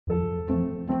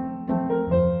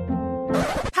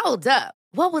Hold up.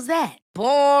 What was that?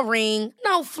 Boring.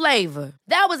 No flavor.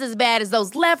 That was as bad as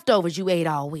those leftovers you ate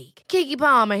all week. Keke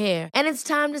Palmer here, and it's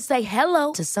time to say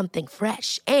hello to something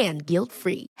fresh and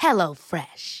guilt-free. Hello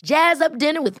Fresh. Jazz up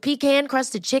dinner with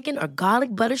pecan-crusted chicken or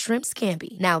garlic butter shrimp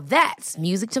scampi. Now that's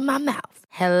music to my mouth.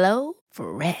 Hello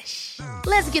Fresh.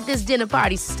 Let's get this dinner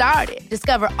party started.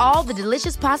 Discover all the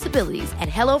delicious possibilities at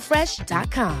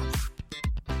hellofresh.com.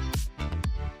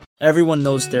 Everyone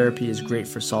knows therapy is great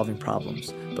for solving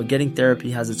problems, but getting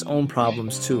therapy has its own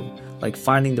problems too, like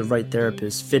finding the right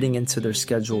therapist, fitting into their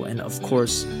schedule, and of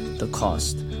course, the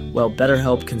cost. Well,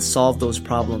 BetterHelp can solve those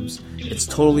problems. It's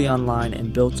totally online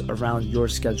and built around your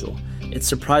schedule. It's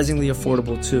surprisingly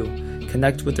affordable too.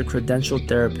 Connect with a credentialed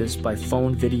therapist by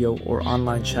phone, video, or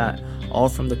online chat, all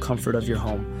from the comfort of your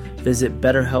home. Visit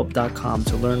BetterHelp.com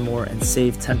to learn more and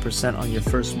save 10% on your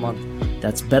first month.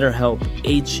 That's BetterHelp,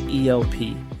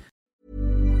 H-E-L-P.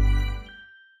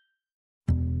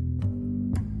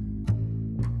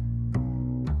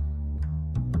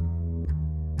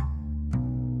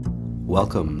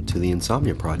 Welcome to the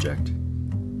Insomnia Project.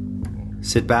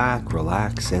 Sit back,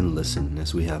 relax, and listen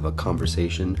as we have a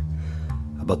conversation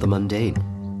about the mundane.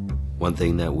 One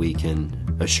thing that we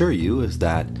can assure you is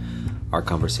that our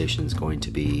conversation is going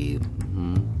to be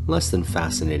less than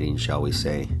fascinating, shall we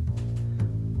say.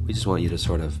 We just want you to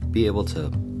sort of be able to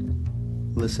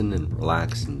listen and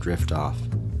relax and drift off.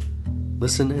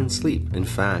 Listen and sleep. In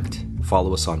fact,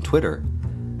 follow us on Twitter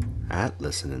at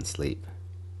Listen and Sleep.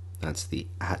 That's the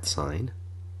 @ sign.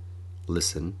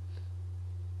 Listen.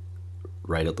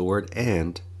 Write out the word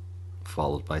and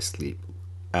followed by sleep.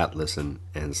 At Listen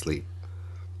and Sleep.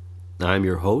 I'm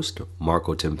your host,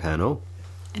 Marco Timpano.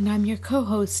 And I'm your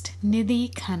co-host,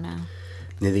 Nidhi Khanna.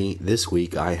 Nidhi, this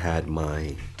week I had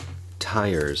my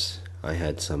tires. I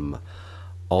had some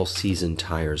all-season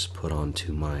tires put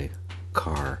onto my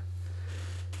car.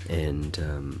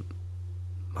 And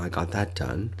I got that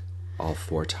done. All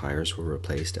 4 tires were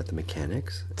replaced at the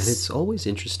mechanics. And it's always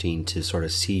interesting to sort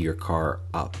of see your car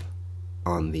up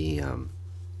on the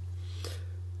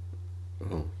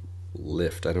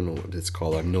lift. I don't know what it's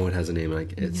called. I know it has a name.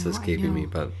 It's escaping me.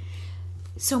 But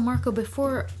so, Marco,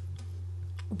 before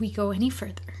we go any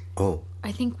further,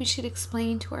 I think we should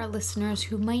explain to our listeners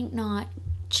who might not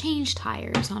change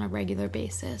tires on a regular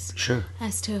basis. Sure.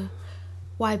 As to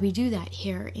why we do that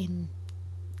here in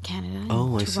Canada, in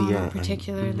I see, yeah.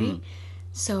 particularly.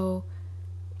 So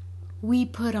we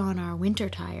put on our winter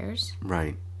tires.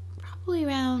 Right. Probably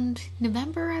around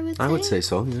November, I would say. I would say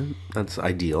so, yeah. That's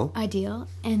ideal.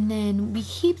 And then we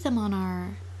keep them on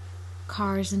our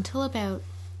cars until about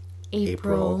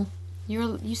April.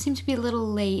 You seem to be a little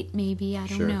late, maybe. I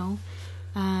don't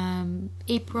know.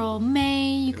 April,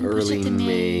 May, you can push it to May. Early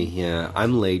May, yeah.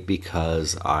 I'm late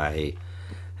because I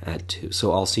had to.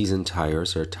 So all season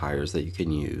tires are tires that you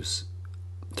can use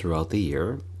throughout the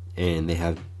year, and they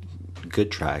have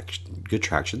good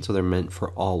traction, so they're meant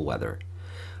for all weather.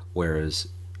 Whereas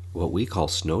what we call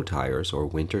snow tires or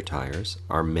winter tires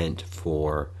are meant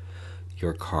for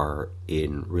your car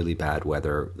in really bad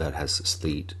weather that has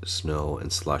sleet, snow,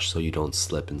 and slush, so you don't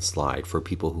slip and slide, for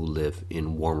people who live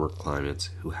in warmer climates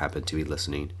who happen to be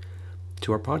listening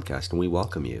to our podcast, and we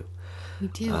welcome you. We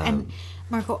do. And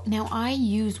Marco, now I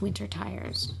use winter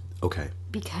tires. Okay.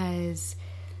 Because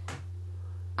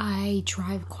I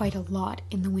drive quite a lot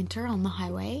in the winter on the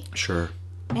highway. Sure.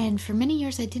 And for many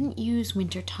years I didn't use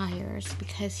winter tires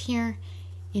because here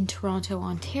in Toronto,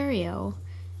 Ontario,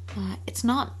 it's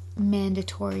not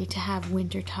mandatory to have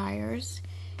winter tires.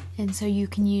 And so you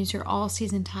can use your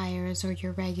all-season tires or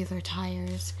your regular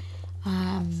tires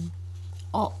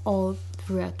all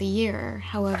throughout the year.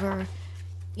 However,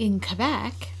 in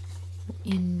Quebec,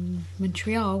 in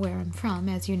Montreal, where I'm from,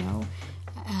 as you know,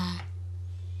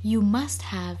 you must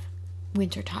have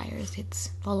winter tires.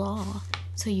 It's the law.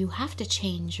 So you have to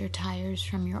change your tires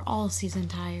from your all-season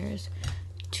tires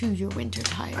to your winter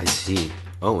tires. I see.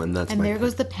 Oh, and that's and there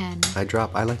goes the pen.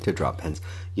 I like to drop pens.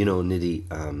 You know, Nidhi,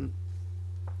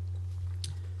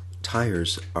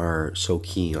 tires are so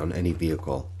key on any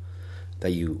vehicle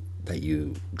that you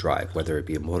drive, whether it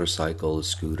be a motorcycle, a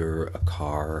scooter, a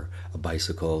car, a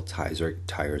bicycle. Tires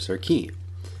are key.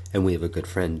 And we have a good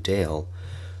friend, Dale,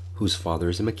 whose father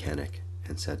is a mechanic,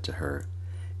 and said to her,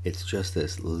 it's just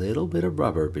this little bit of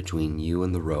rubber between you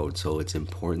and the road, so it's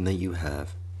important that you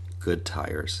have good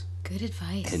tires. Good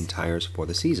advice. And tires for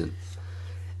the season.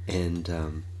 And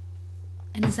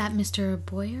is that Mr.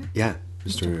 Boyer? Yeah,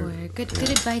 Mr. Boyer. Good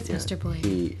advice, yeah. Mr. Boyer.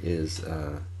 He is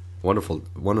a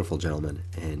wonderful gentleman,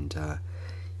 and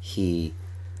he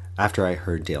after I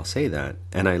heard Dale say that,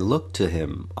 and I look to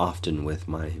him often with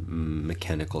my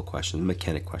mechanic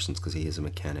questions, because he is a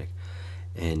mechanic,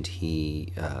 and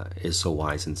he is so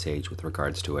wise and sage with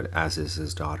regards to it, as is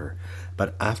his daughter.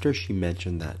 But after she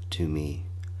mentioned that to me,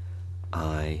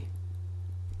 I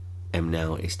am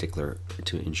now a stickler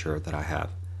to ensure that I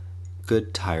have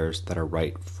good tires that are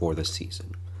right for the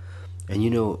season. And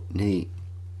Nidhi,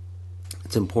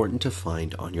 it's important to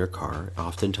find on your car,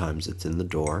 oftentimes it's in the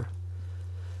door.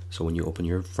 So when you open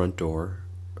your front door,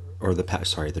 or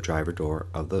the driver door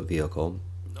of the vehicle,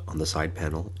 on the side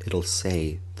panel, it'll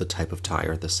say the type of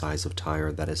tire, the size of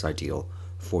tire that is ideal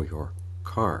for your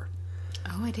car.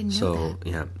 Oh, I didn't know that.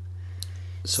 Yeah.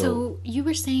 So you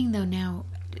were saying, though, now,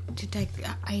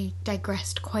 I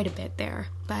digressed quite a bit there,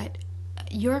 but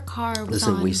your car was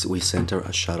on... Listen, we sent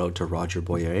a shout out to Roger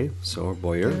Boyer,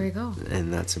 Boyer. There we go.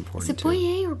 And that's important. Is it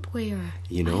Boyer or Boyer?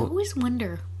 I always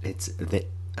wonder.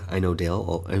 I know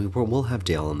Dale. We'll have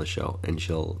Dale on the show, and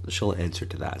she'll answer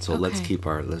to that. So let's keep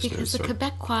our listeners. Because the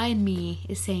Quebecois in me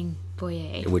is saying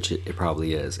Boyer, which it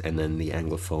probably is, and then the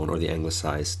Anglophone or the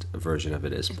anglicized version of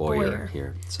it is Boyer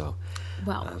here. So,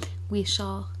 we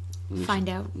shall find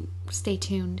out. Stay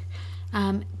tuned.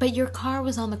 But your car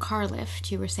was on the car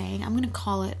lift. You were saying. I'm going to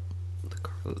call it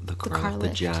the car lift. The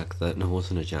jack. No, it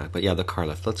wasn't a jack, but yeah, the car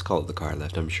lift. Let's call it the car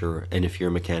lift. I'm sure. And if you're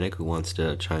a mechanic who wants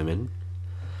to chime in,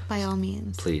 by all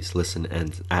means, please listen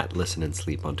and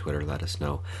sleep on Twitter. Let us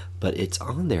know. But it's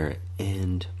on there,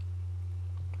 and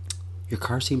your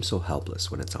car seems so helpless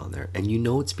when it's on there, and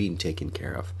it's being taken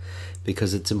care of,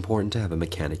 because it's important to have a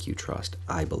mechanic you trust,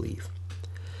 I believe.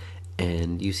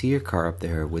 And you see your car up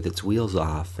there with its wheels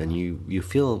off, and you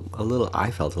feel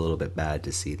I felt a little bit bad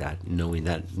to see that, knowing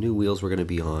that new wheels were going to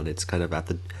be on. It's kind of at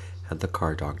the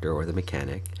car doctor or the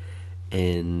mechanic,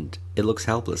 and it looks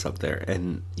helpless up there.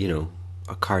 And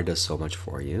a car does so much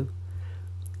for you.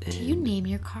 And do you name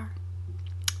your car?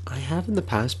 I have in the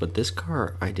past, but this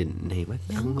car I didn't name it.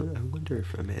 I wonder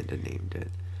if Amanda named it.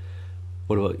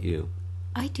 What about you?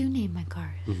 I do name my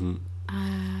cars. Mm-hmm.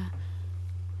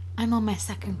 I'm on my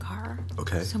second car.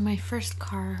 Okay. So my first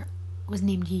car was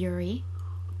named Yuri,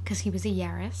 because he was a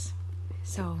Yaris.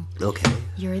 So okay.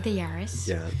 Yuri the Yaris.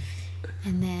 Yeah.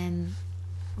 And then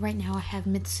right now I have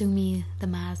Mitsumi the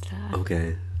Mazda.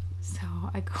 Okay. So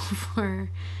I go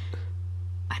for,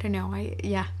 I don't know,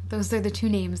 those are the two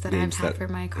names that I've had for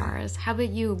my cars. How about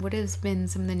you? What has been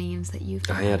some of the names that you've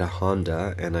had? I had a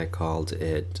Honda, and I called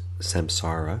it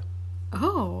Samsara.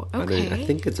 Oh, okay. I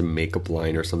think it's a makeup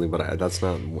line or something, but that's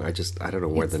not, I don't know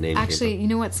where the name came from. Actually, you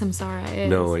know what Samsara is?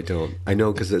 No, I don't. I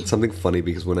know, because it's something funny,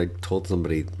 because when I told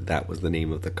somebody that was the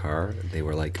name of the car, they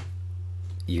were like,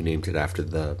 you named it after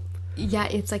the... Yeah,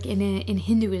 it's like in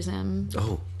Hinduism.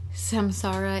 Oh.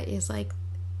 Samsara is like,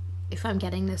 if I'm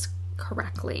getting this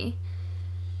correctly,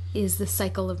 is the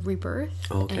cycle of rebirth.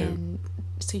 Okay. And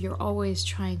so you're always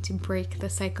trying to break the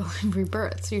cycle of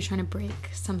rebirth. So you're trying to break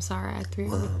samsara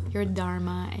through your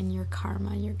dharma and your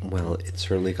karma. Well, it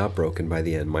certainly got broken by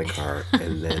the end, my car.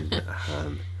 And then,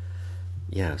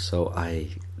 so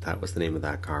that was the name of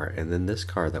that car. And then this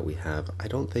car that we have, I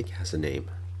don't think has a name.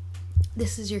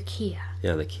 This is your Kia.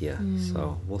 Yeah, the Kia.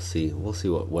 So we'll see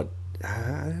what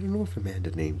I don't know if Amanda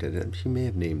named it. She may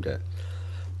have named it.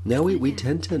 Now we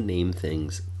tend to name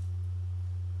things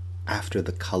after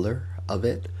the color of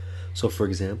it. So, for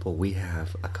example, we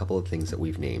have a couple of things that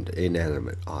we've named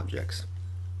inanimate objects.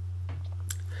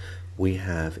 We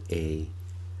have a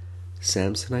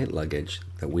Samsonite luggage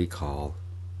that we call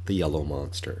the Yellow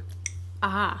Monster.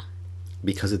 Ah.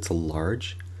 Because it's a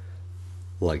large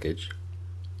luggage,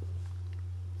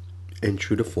 and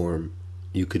true to form,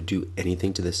 you could do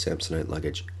anything to this Samsonite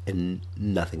luggage and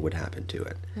nothing would happen to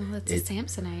it. Well, it's a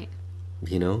Samsonite.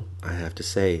 I have to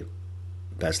say,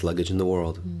 best luggage in the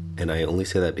world. And I only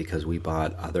say that because we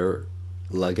bought other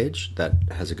luggage that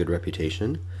has a good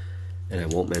reputation, and I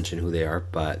won't mention who they are,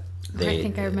 but I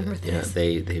think I remember this.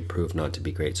 Yeah, they proved not to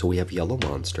be great. So we have Yellow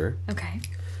Monster. Okay.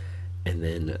 And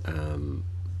then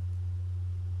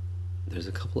there's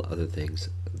a couple of other things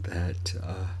that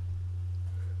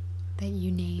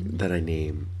you name. That I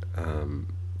name, and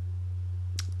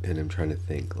I'm trying to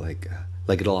think, like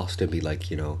it'll often be like,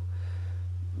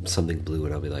 something blue,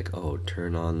 and I'll be like, oh,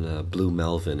 turn on the blue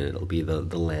Melvin, and it'll be the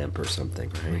lamp or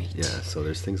something, right? Yeah, so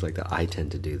there's things like that. I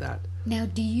tend to do that. Now,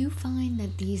 do you find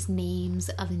that these names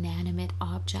of inanimate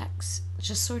objects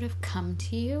just sort of come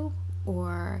to you?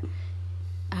 Or,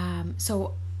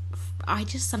 so I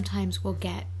just sometimes will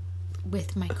get,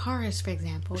 with my cars, for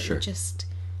example, Sure. It just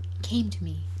came to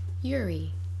me.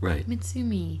 Yuri. Right.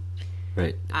 Mitsumi.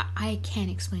 Right. I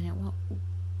can't explain it. Well,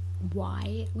 why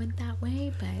it went that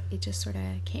way, but it just sort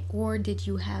of came. Or did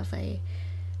you have a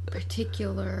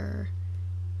particular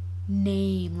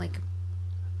name, like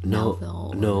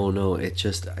Melville? No.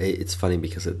 It's funny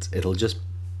because it'll just,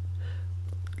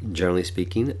 generally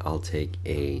speaking, I'll take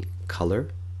a color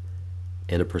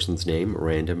and a person's name, a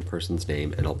random person's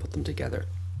name, and I'll put them together.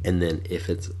 And then if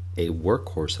it's a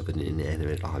workhorse of an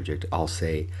inanimate object, I'll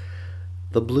say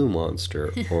the blue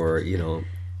monster, or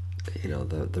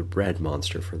the red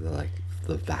monster for the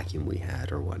vacuum we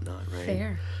had or whatnot, right?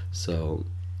 Fair. So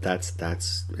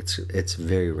it's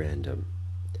very random.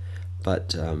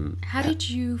 But how did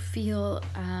you feel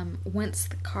once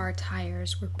the car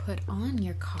tires were put on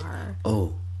your car?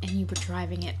 Oh, and you were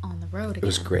driving it on the road again?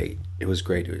 It was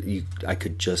great. I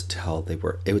could just tell they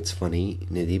were. It was funny,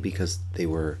 Nidhi, because they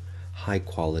were high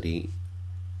quality,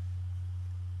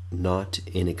 not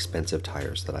inexpensive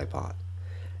tires that I bought,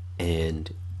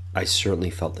 and I certainly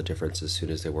felt the difference as soon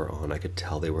as they were on. I could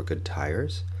tell they were good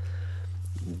tires,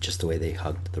 just the way they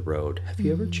hugged the road. Have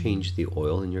you ever changed the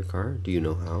oil in your car? Do you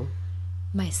know how?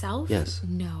 Myself? Yes.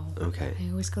 No. Okay. I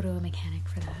always go to a mechanic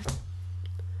for that.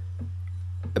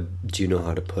 Do you know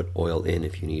how to put oil in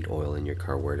if you need oil in your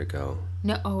car? Where to go?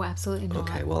 No. Oh, absolutely not.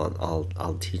 Okay. Well,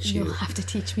 I'll teach you. You'll have to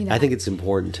teach me that. I think it's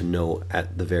important to know,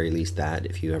 at the very least, that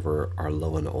if you ever are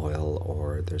low on oil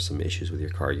or there's some issues with your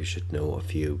car, you should know a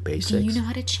few basics. Do you know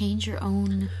how to change your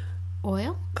own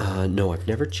oil? No, I've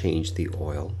never changed the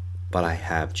oil, but I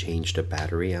have changed a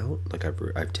battery out. Like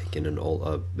I've taken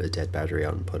a dead battery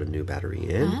out and put a new battery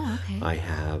in. Oh, okay. I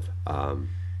have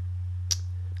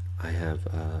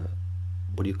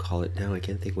what do you call it now? I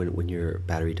can't think when your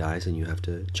battery dies and you have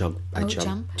to jump.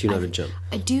 Jump. Do you know how to jump?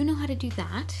 I do know how to do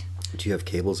that. Do you have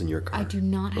cables in your car? I do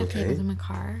not have cables in my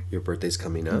car. Your birthday's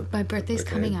coming up? My birthday's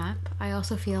coming up. I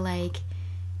also feel like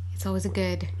it's always a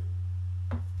good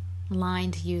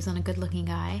line to use on a good-looking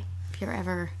guy if you're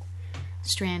ever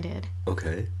stranded.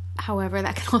 Okay. However,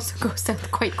 that can also go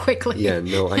south quite quickly. Yeah,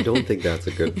 no, I don't think that's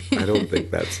a good. I don't think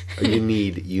that's. You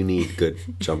need good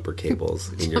jumper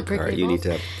cables in your car.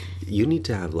 Cables? You need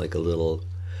to have like a little,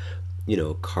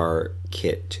 car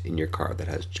kit in your car that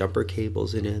has jumper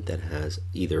cables in it, that has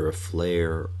either a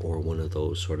flare or one of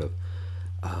those sort of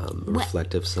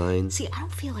reflective signs. See, I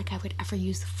don't feel like I would ever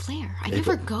use a flare. I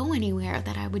never go anywhere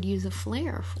that I would use a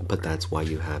flare for. But that's why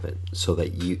you have it, so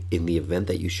that you, in the event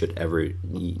that you should ever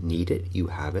need it, you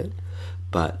have it.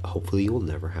 But hopefully you will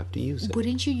never have to use it.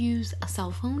 Wouldn't you use a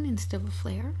cell phone instead of a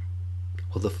flare?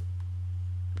 Well,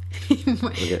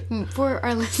 okay. For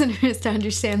our listeners to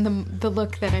understand the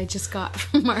look that I just got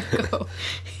from Marco,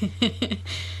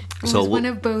 was one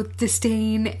of both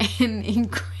disdain and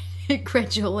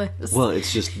incredulous. Well,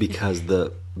 it's just because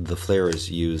the flare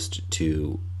is used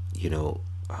to,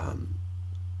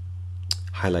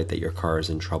 highlight that your car is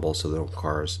in trouble, so no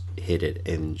cars hit it,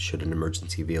 and should an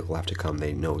emergency vehicle have to come,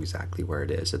 they know exactly where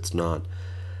it is. It's not,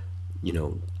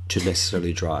 to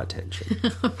necessarily draw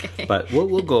attention. Okay. But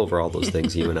we'll go over all those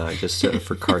things, you and I, just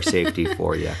for car safety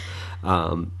for you.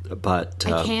 But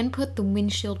I can put the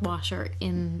windshield washer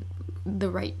in the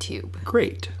right tube.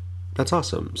 Great. That's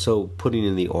awesome. So putting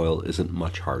in the oil isn't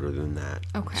much harder than that.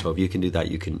 Okay. So if you can do that,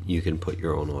 you can put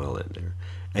your own oil in there.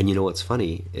 And you know what's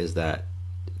funny is that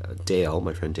Dale,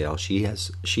 my friend Dale, she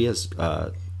has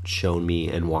shown me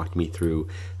and walked me through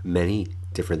many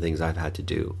different things I've had to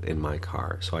do in my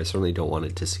car. So I certainly don't want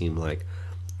it to seem like,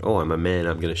 oh, I'm a man,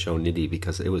 I'm going to show Nidhi,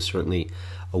 because it was certainly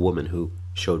a woman who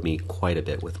showed me quite a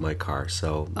bit with my car.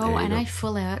 So and I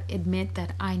fully admit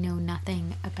that I know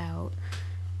nothing about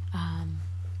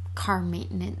car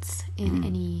maintenance in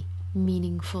any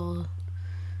meaningful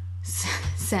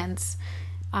sense.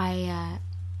 I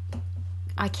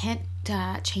can't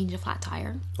change a flat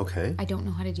tire. Okay. I don't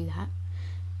know how to do that.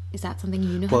 Is that something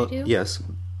you know how to do? Yes,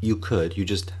 you could. You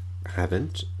just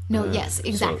haven't. No, yes,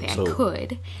 exactly. So, I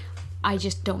could. I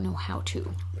just don't know how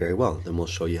to. Very well. Then we'll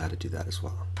show you how to do that as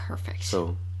well. Perfect.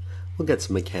 So we'll get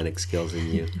some mechanic skills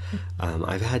in you.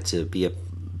 I've had to be a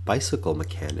bicycle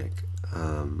mechanic.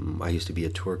 I used to be a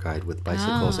tour guide with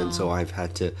bicycles, and so I've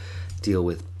had to deal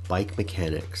with bike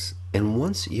mechanics. And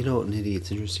once, Nidhi,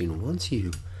 it's interesting. Once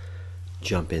you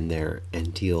jump in there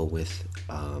and deal with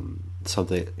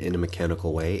something in a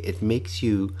mechanical way, it makes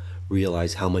you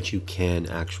realize how much you can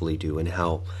actually do, and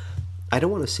how, I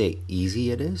don't want to say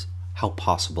easy it is, how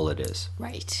possible it is.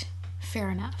 Right. Fair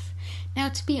enough. Now,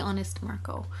 to be honest,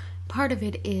 Marco, part of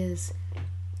it is,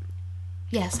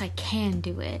 yes, I can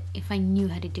do it if I knew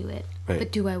how to do it. Right.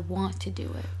 But do I want to do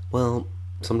it? Well,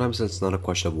 sometimes it's not a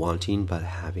question of wanting, but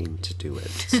having to do it.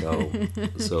 So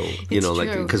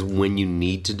because when you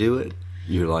need to do it,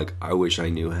 you're like, I wish I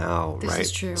knew how, This right?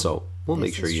 is true. So we'll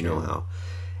make sure you know how.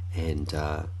 And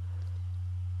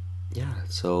yeah,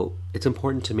 so it's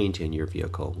important to maintain your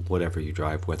vehicle, whatever you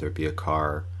drive, whether it be a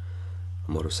car,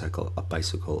 a motorcycle, a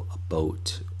bicycle, a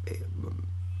boat,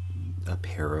 a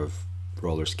pair of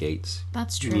roller skates.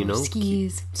 That's true.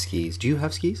 Skis. Skis. Do you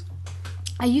have skis?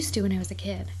 I used to when I was a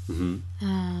kid.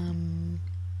 Mm-hmm.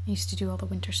 I used to do all the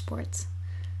winter sports.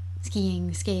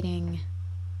 Skiing, skating.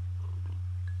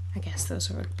 I guess those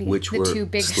would be the two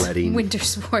big sledding, winter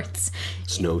sports.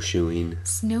 Snowshoeing.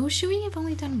 Snowshoeing I've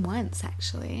only done once,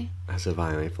 actually. As have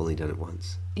I. I've only done it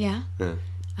once. Yeah? Yeah.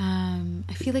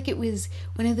 I feel like it was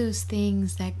one of those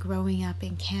things that growing up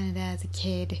in Canada as a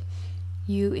kid,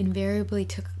 you invariably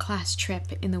took a class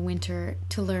trip in the winter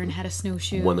to learn how to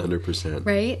snowshoe. 100%.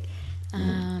 Right?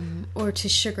 Or to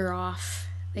sugar off.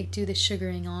 Like, do the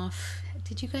sugaring off.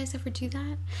 Did you guys ever do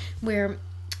that? Where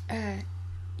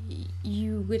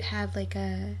you would have like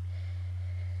they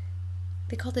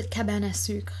called it cabane à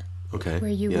sucre. Okay.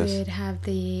 Where you would have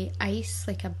the ice,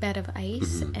 like a bed of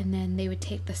ice, and then they would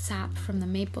take the sap from the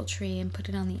maple tree and put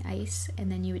it on the ice, and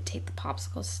then you would take the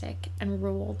popsicle stick and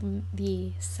roll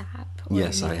the sap.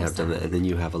 Yes, I have done that. And then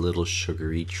you have a little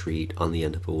sugary treat on the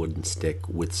end of a wooden stick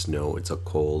with snow. It's a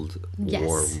cold,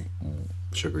 warm,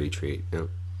 sugary treat. Yeah.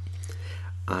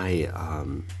 I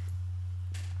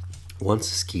once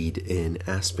skied in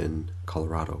Aspen,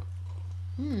 Colorado.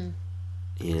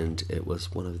 And it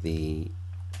was one of the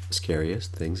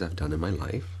scariest things I've done in my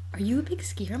life. Are you a big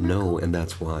skier, Michael? No, and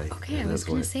that's why. Okay, I was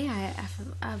going to say,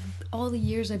 I've all the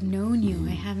years I've known you,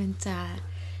 I haven't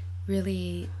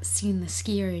really seen the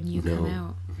skier in you come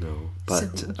out. No,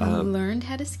 but... So you learned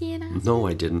how to ski in Aspen? No,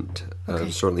 I didn't.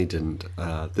 Certainly didn't.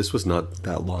 This was not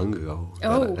that long ago.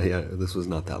 This was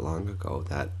not that long ago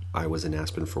that I was in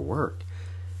Aspen for work.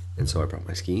 And so I brought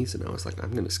my skis, and I was like,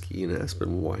 I'm going to ski in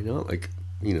Aspen. Why not? Like,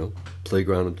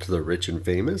 playground to the rich and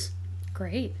famous.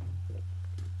 Great.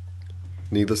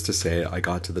 Needless to say, I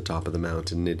got to the top of the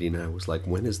mountain, Nidhi, and I was like,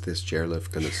 when is this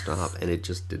chairlift going to stop? And it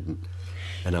just didn't.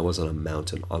 And I was on a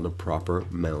mountain, on a proper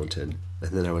mountain.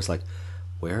 And then I was like,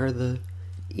 where are the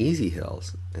easy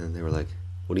hills? And they were like,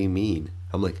 what do you mean?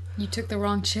 I'm like... You took the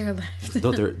wrong chairlift.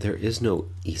 No, there is no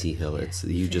easy hill. It's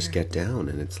you just get down,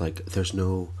 and it's like, there's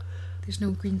no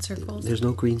green circles. There's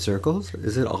no green circles?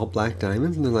 Is it all black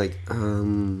diamonds? And they're like,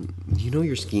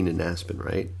 you're skiing in Aspen,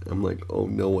 right? I'm like, oh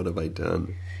no, what have I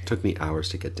done? It took me hours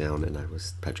to get down, and I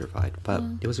was petrified. But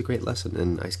it was a great lesson,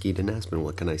 and I skied in Aspen.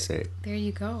 What can I say? There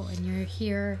you go. And you're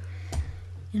here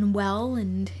and well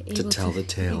and able to tell the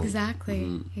tale.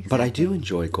 Exactly. But I do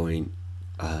enjoy going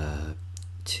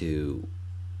to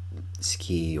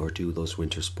ski or do those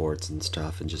winter sports and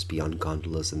stuff and just be on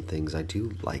gondolas and things. I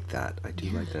do like that. Like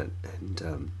that.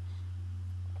 And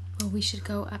well, we should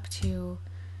go up to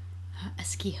a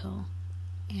ski hill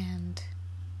and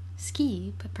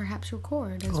ski, but perhaps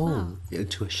record as well.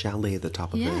 To a chalet at the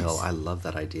top of the hill. I love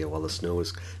that idea while the snow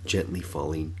is gently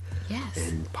falling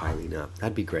and piling up.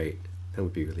 That'd be great. That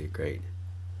would be really great.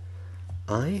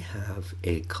 I have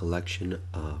a collection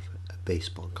of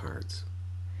baseball cards.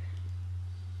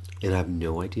 And I have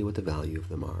no idea what the value of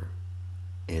them are.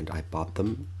 And I bought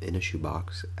them in a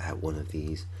shoebox at one of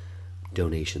these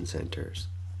donation centers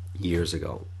years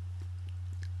ago.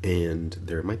 And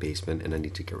they're in my basement, and I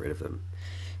need to get rid of them.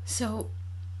 So,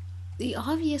 the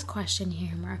obvious question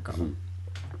here, Marco,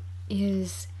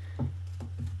 is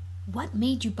what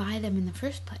made you buy them in the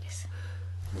first place?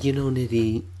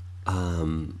 Nidhi,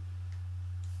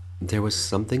 there was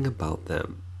something about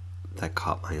them that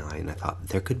caught my eye, and I thought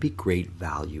there could be great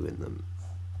value in them.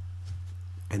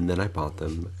 And then I bought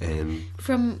them, and...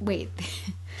 From the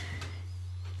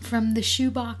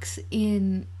shoebox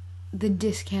in the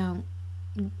discount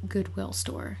Goodwill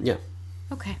store? Yeah.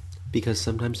 Okay. Because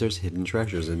sometimes there's hidden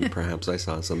treasures, and perhaps I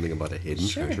saw something about a hidden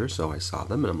treasure, so I saw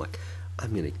them, and I'm like,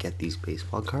 I'm going to get these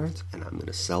baseball cards, and I'm going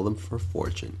to sell them for a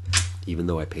fortune, even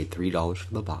though I paid $3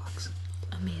 for the box.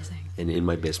 Amazing. And in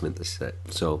my basement, this set.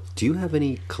 So, do you have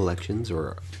any collections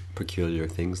or peculiar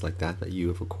things like that you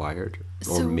have acquired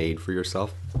or made for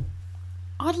yourself?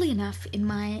 Oddly enough, in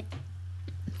my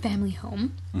family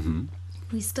home,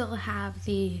 we still have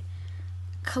the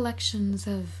collections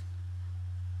of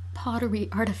pottery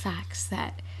artifacts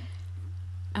that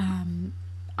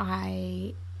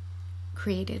I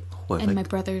created and my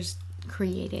brothers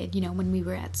created, when we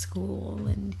were at school,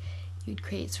 and you'd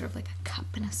create sort of like a cup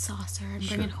and a saucer and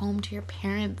bring it home to your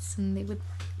parents, and they would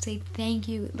say thank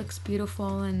you, it looks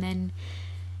beautiful, and then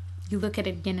you look at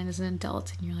it again as an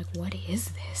adult and you're like, what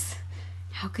is this?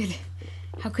 How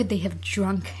could they have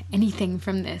drunk anything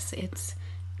from this? It's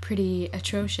pretty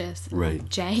atrocious,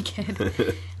 jagged.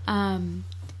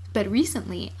 But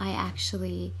recently I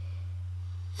actually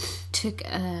took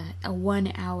a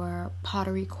 1-hour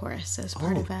pottery course as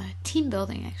part of a team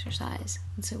building exercise.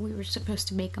 And so we were supposed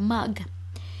to make a mug.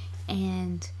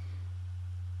 And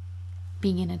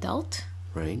being an adult,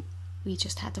 Right. we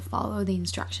just had to follow the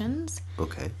instructions.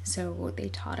 Okay. So they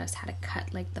taught us how to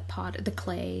cut like the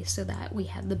clay so that we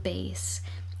had the base,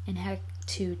 and how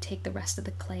to take the rest of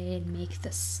the clay and make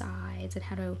the sides, and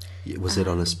how to... Was it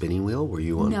on a spinning wheel? Were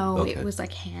you on... No, okay. it was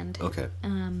like handmade,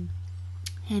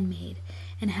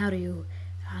 and how to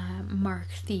mark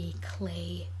the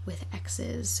clay with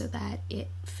X's so that it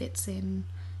fits in,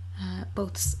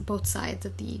 both sides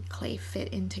of the clay fit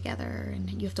in together, and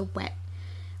you have to wet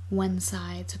one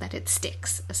side so that it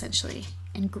sticks essentially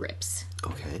and grips.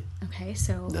 Okay,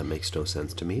 so that makes no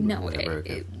sense to me. No,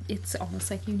 it's almost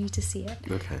like you need to see it.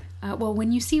 Okay. Well,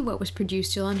 when you see what was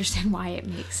produced, you'll understand why it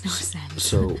makes no sense.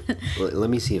 So let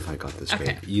me see if I got this Okay.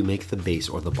 right. You make the base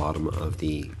or the bottom of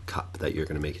the cup that you're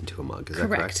going to make into a mug. Is that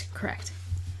correct? Correct.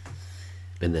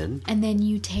 And then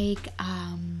You take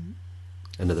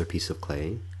another piece of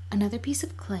clay another piece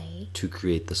of clay. to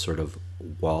create the sort of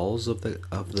walls of the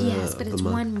Yes, but of the it's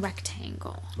mug? one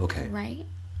rectangle. Okay. Right?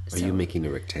 Are you making a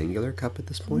rectangular cup at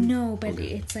this point? No, but Okay.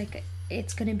 it's like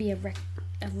it's going to be a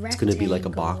rectangle. It's going to be like a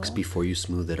box before you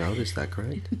smooth it out. Is that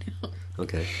correct? No.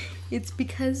 Okay. It's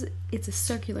because it's a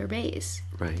circular base.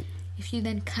 Right. If you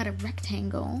then cut a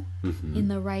rectangle in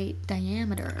the right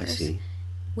diameters, I see.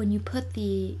 when you put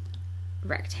the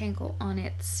rectangle on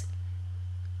its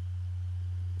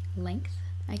length,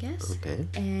 I guess, Okay.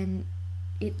 and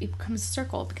it becomes a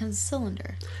circle, it becomes a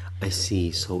cylinder. I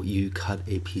see. So you cut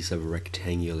a piece of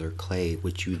rectangular clay,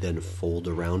 which you then fold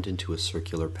around into a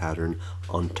circular pattern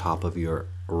on top of your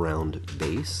round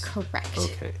base. Correct.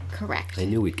 Okay. Correct. I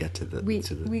knew we'd get to the.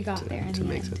 We got there in to the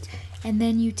make end. sense. And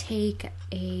then you take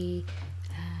a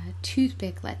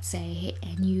toothpick, let's say,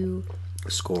 and you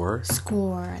Score.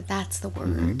 that's the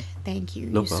word. Thank you.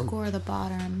 No You problem. score the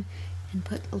bottom and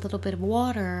put a little bit of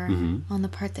water on the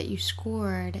part that you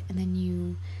scored, and then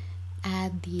you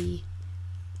add the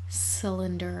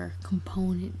cylinder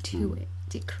component to it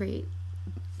to create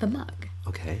the mug.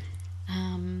 Okay.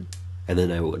 And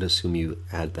then I would assume you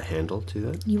add the handle to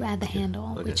it. You add the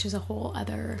handle, Okay. which is a whole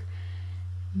other...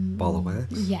 Ball of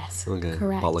wax. Yes, Okay.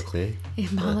 correct. Ball of clay.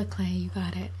 Ball of clay, you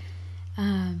got it.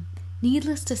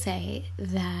 Needless to say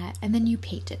that, and then you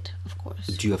paint it, of course.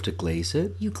 Do you have to glaze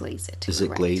it? You glaze it. Is it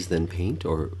correct. glaze then paint,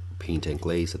 or paint and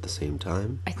glaze at the same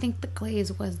time? I think the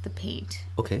glaze was the paint.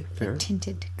 Okay, fair. The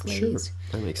tinted glaze. Sure,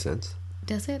 that makes sense.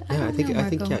 Does it? Yeah, I think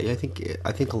Marco.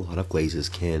 I think a lot of glazes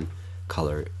can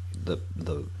color the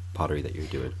pottery that you're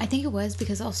doing. I think it was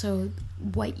because also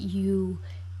what you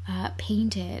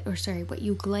what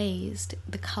you glazed,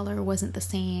 the color wasn't the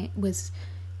same, was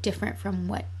different from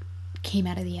what came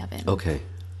out of the oven. Okay.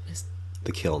 It was,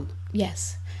 The kiln.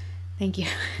 yes. Thank you.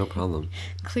 No problem.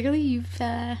 Clearly you've,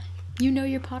 you know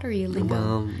your pottery lingo.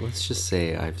 Well, let's just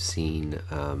say I've seen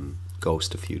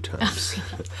Ghost a few times.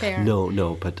 Fair.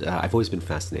 No, but I've always been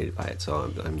fascinated by it,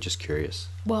 so I'm just curious.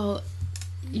 Well,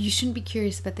 you shouldn't be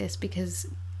curious about this because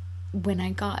when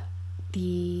I got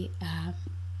the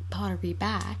pottery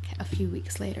back a few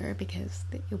weeks later, because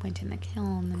it went in the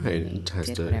kiln and Right, they it has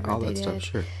did to whatever all they that did, stuff,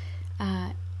 sure.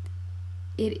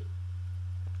 it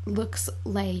looks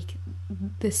like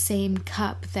the same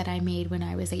cup that I made when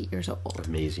I was 8 years old.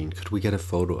 Amazing. Could we get a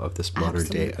photo of this modern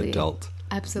day Absolutely. adult?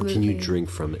 Absolutely. Can you drink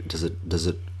from it? Does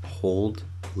it hold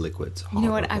liquids? You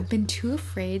know what? Hot I've liquids? been too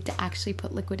afraid to actually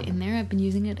put liquid in there. I've been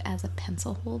using it as a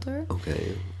pencil holder.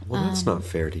 Okay. Well, that's not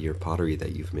fair to your pottery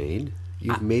that you've made.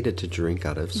 You've made it to drink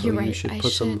out of, so You're you right. should I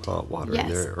put some should. hot water Yes,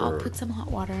 in there. I'll put some hot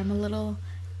water. I'm a little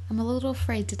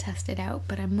afraid to test it out,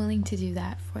 but I'm willing to do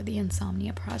that for the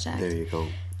Insomnia project. There you go.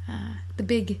 The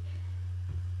big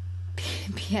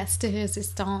pièce de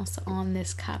résistance on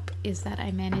this cup is that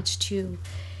I managed to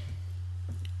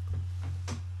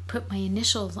put my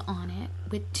initials on it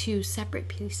with 2 separate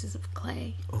pieces of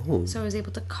clay. Oh. So I was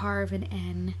able to carve an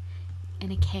N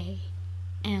and a K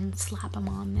and slap them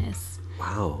on this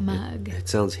Wow. mug. It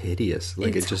sounds hideous.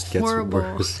 Like It's it just horrible.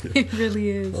 gets worse. It really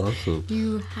is. Awesome.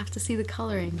 You have to see the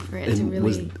coloring for it to And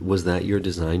really... was that your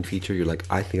design feature? You're like,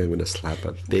 I think I'm going to slap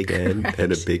a big N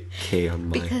and a big K on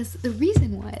mine. Because the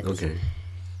reason was Okay.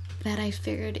 that I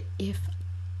figured if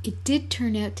it did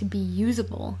turn out to be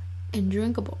usable and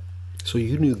drinkable, So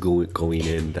you knew going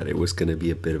in that it was going to be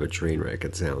a bit of a train wreck,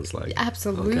 it sounds like.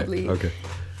 absolutely. Okay.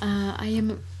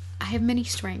 I have many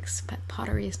strengths, but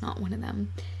pottery is not one of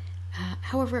them.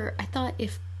 However, I thought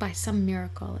if by some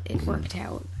miracle it worked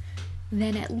out,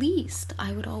 then at least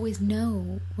I would always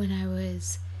know when I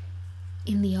was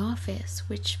in the office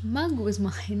which mug was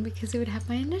mine, because it would have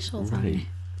my initials on it. Right.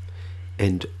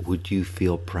 And would you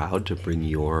feel proud to bring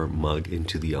your mug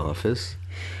into the office?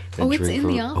 Oh, it's in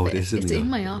the office. Oh, it is it's in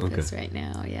my office right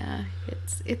now. Yeah,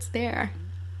 it's there.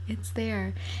 It's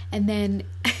there. And then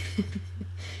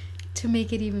to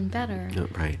make it even better,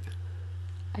 right.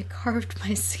 I carved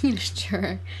my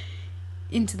signature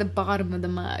into the bottom of the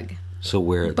mug. So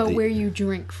where you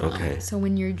drink from. Okay. So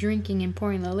when you're drinking and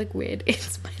pouring the liquid,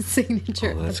 it's my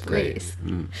signature. Oh, that's of great. grace.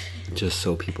 Just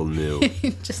so people knew.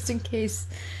 Just in case.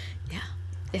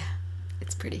 Yeah.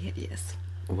 It's pretty hideous.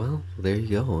 Well, there you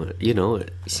go. You know,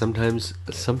 sometimes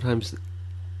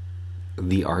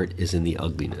the art is in the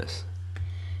ugliness.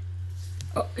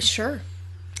 Oh, sure.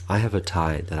 I have a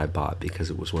tie that I bought because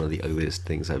it was one of the ugliest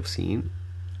things I've seen.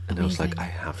 And I was like, I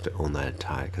have to own that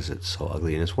tie because it's so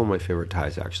ugly. And it's one of my favorite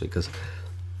ties, actually, because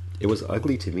it was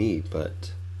ugly to me,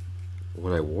 but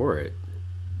when I wore it,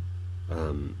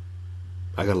 I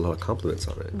got a lot of compliments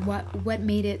on it. What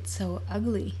made it so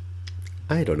ugly?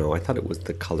 I don't know. I thought it was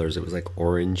the colors. It was like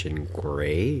orange and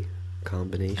gray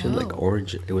combination. Like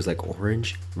orange. It was like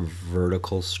orange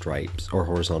vertical stripes or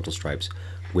horizontal stripes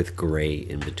with gray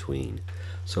in between.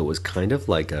 So it was kind of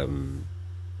like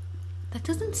That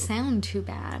doesn't sound too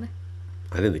bad.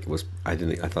 I thought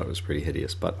it was pretty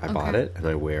hideous, but I bought it and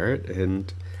I wear it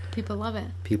and people love it.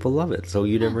 People love it. So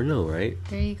you never know, right?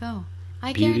 There you go.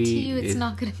 I guarantee you it's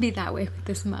not going to be that way with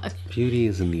this mug. Beauty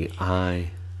is in the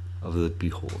eye of the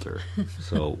beholder.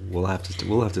 So we'll have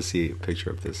to see a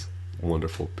picture of this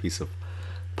wonderful piece of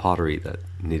pottery that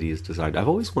Nidhi has designed. I've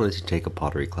always wanted to take a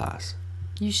pottery class.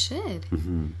 You should.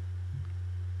 Mm-hmm.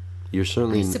 You're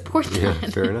certainly I support that.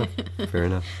 Yeah, fair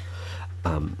enough.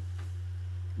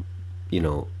 You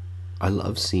know, I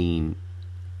love seeing.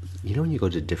 You know, when you go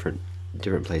to different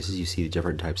places, you see the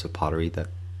different types of pottery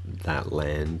that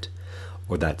land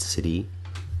or that city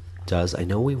does. I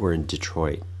know we were in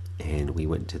Detroit and we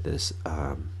went to this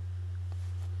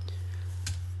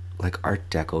like Art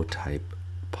Deco type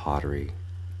pottery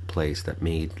place that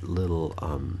made little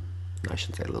I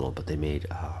shouldn't say little, but they made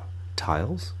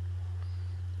tiles.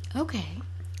 Okay.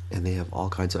 And they have all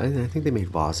kinds of, I think they made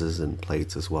vases and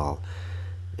plates as well.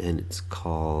 And it's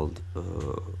called I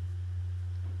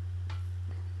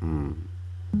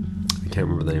can't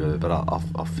remember the name of it, but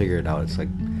I'll figure it out. It's like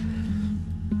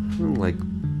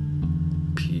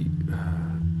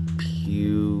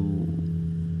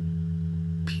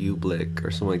Public or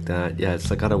something like that. Yeah,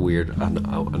 it's like got a weird, an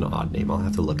odd name. I'll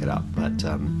have to look it up. But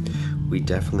we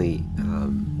definitely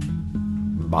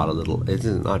bought a little. It's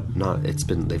not.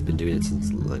 They've been doing it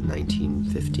since like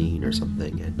 1915 or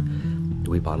something, and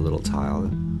we bought a little tile.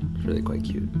 And it's really quite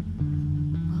cute.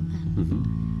 Well then.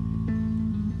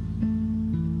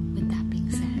 With that being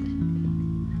said,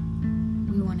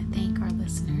 we want to thank our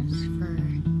listeners for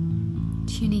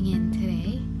tuning in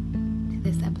today to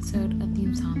this episode of the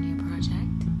Insomnia Project.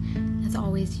 As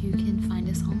always, you can find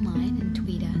us online and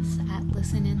tweet us at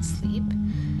Listen and Sleep.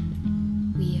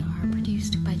 We are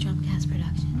produced by Drumcast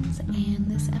Productions, and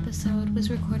this episode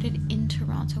was recorded in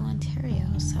Toronto, Ontario.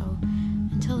 So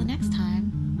until the next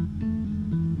time,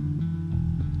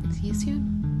 see you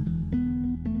soon.